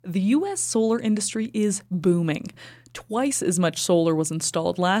The U.S. solar industry is booming. Twice as much solar was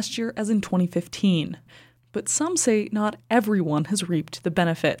installed last year as in 2015. But some say not everyone has reaped the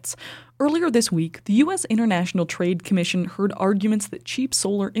benefits. Earlier this week, the U.S. International Trade Commission heard arguments that cheap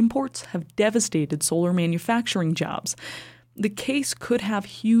solar imports have devastated solar manufacturing jobs. The case could have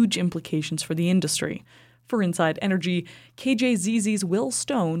huge implications for the industry. For Inside Energy, KJZZ's Will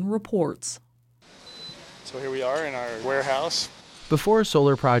Stone reports. So here we are in our warehouse. Before a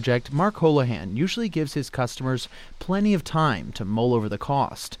solar project, Mark Holohan usually gives his customers plenty of time to mull over the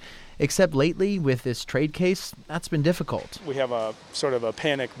cost. Except lately, with this trade case, that's been difficult. We have a sort of a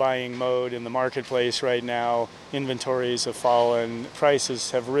panic buying mode in the marketplace right now. Inventories have fallen,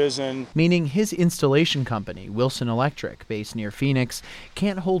 prices have risen. Meaning his installation company, Wilson Electric, based near Phoenix,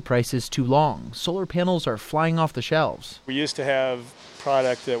 can't hold prices too long. Solar panels are flying off the shelves. We used to have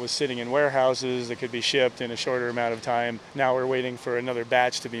product that was sitting in warehouses that could be shipped in a shorter amount of time. Now we're waiting for another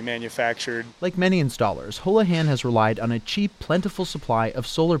batch to be manufactured. Like many installers, Holohan has relied on a cheap, plentiful supply of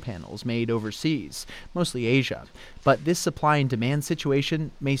solar panels made overseas, mostly Asia. But this supply and demand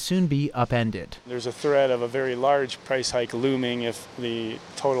situation may soon be upended. There's a threat of a very large price hike looming if the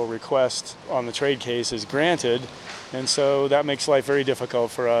total request on the trade case is granted, and so that makes life very difficult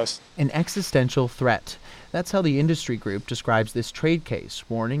for us. An existential threat. That's how the industry group describes this trade case,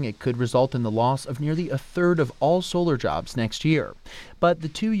 warning it could result in the loss of nearly a third of all solar jobs next year. But the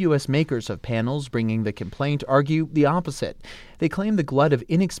two U.S. makers of panels bringing the complaint argue the opposite. They claim the glut of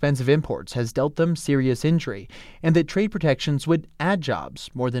inexpensive imports has dealt them serious injury, and that trade protections would add jobs,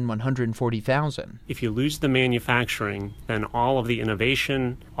 more than 140,000. If you lose the manufacturing, then all of the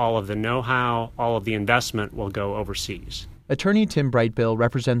innovation, all of the know-how, all of the investment will go overseas. Attorney Tim Brightbill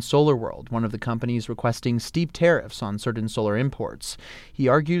represents SolarWorld, one of the companies requesting steep tariffs on certain solar imports. He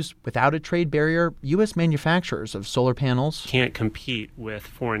argues without a trade barrier, U.S. manufacturers of solar panels can't compete with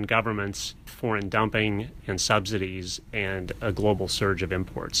foreign governments, foreign dumping and subsidies, and a global surge of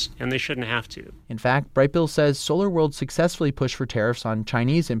imports. And they shouldn't have to. In fact, Brightbill says SolarWorld successfully pushed for tariffs on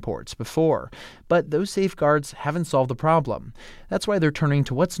Chinese imports before. But those safeguards haven't solved the problem. That's why they're turning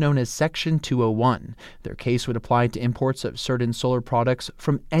to what's known as Section 201. Their case would apply to imports of certain solar products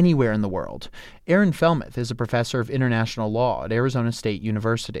from anywhere in the world. Aaron Felmuth is a professor of international law at Arizona State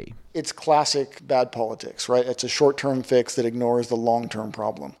University. It's classic bad politics, right? It's a short-term fix that ignores the long-term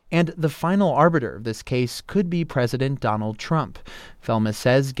problem. And the final arbiter of this case could be President Donald Trump. Felmuth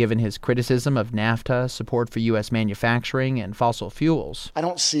says, given his criticism of NAFTA, support for U.S. manufacturing, and fossil fuels, I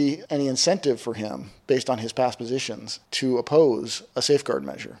don't see any incentive for him, based on his past positions, to oppose a safeguard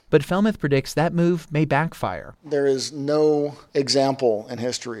measure. But Felmuth predicts that move may backfire. There is no example in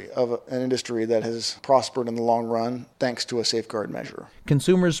history of an industry that has prospered in the long run thanks to a safeguard measure.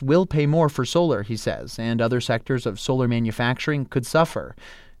 Consumers will pay more for solar, he says, and other sectors of solar manufacturing could suffer.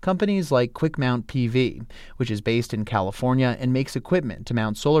 Companies like QuickMount PV, which is based in California and makes equipment to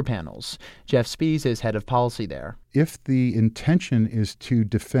mount solar panels. Jeff Spies is head of policy there. If the intention is to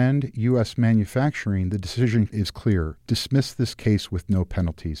defend U.S. manufacturing, the decision is clear. Dismiss this case with no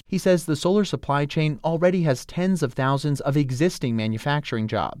penalties. He says the solar supply chain already has tens of thousands of existing manufacturing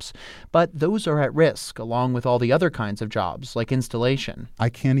jobs. But those are at risk, along with all the other kinds of jobs, like installation. I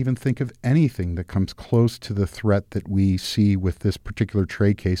can't even think of anything that comes close to the threat that we see with this particular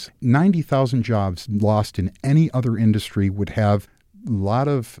trade case. 90,000 jobs lost in any other industry would have a lot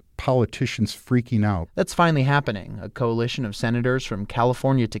of politicians freaking out. That's finally happening. A coalition of senators from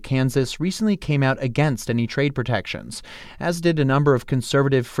California to Kansas recently came out against any trade protections, as did a number of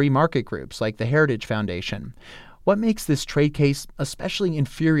conservative free market groups like the Heritage Foundation. What makes this trade case especially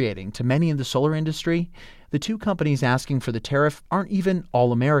infuriating to many in the solar industry? The two companies asking for the tariff aren't even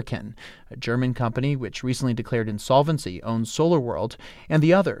all American. A German company, which recently declared insolvency, owns SolarWorld, and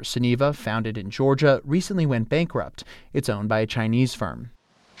the other, Suniva, founded in Georgia, recently went bankrupt. It's owned by a Chinese firm.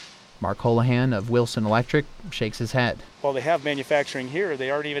 Mark Holohan of Wilson Electric shakes his head. While they have manufacturing here,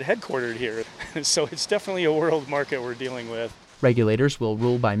 they aren't even headquartered here. So it's definitely a world market we're dealing with. Regulators will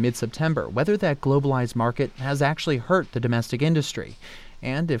rule by mid-September whether that globalized market has actually hurt the domestic industry.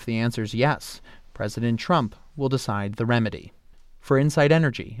 And if the answer is yes, President Trump will decide the remedy. For Inside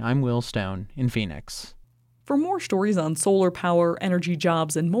Energy, I'm Will Stone in Phoenix. For more stories on solar power, energy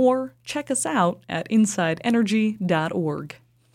jobs, and more, check us out at insideenergy.org.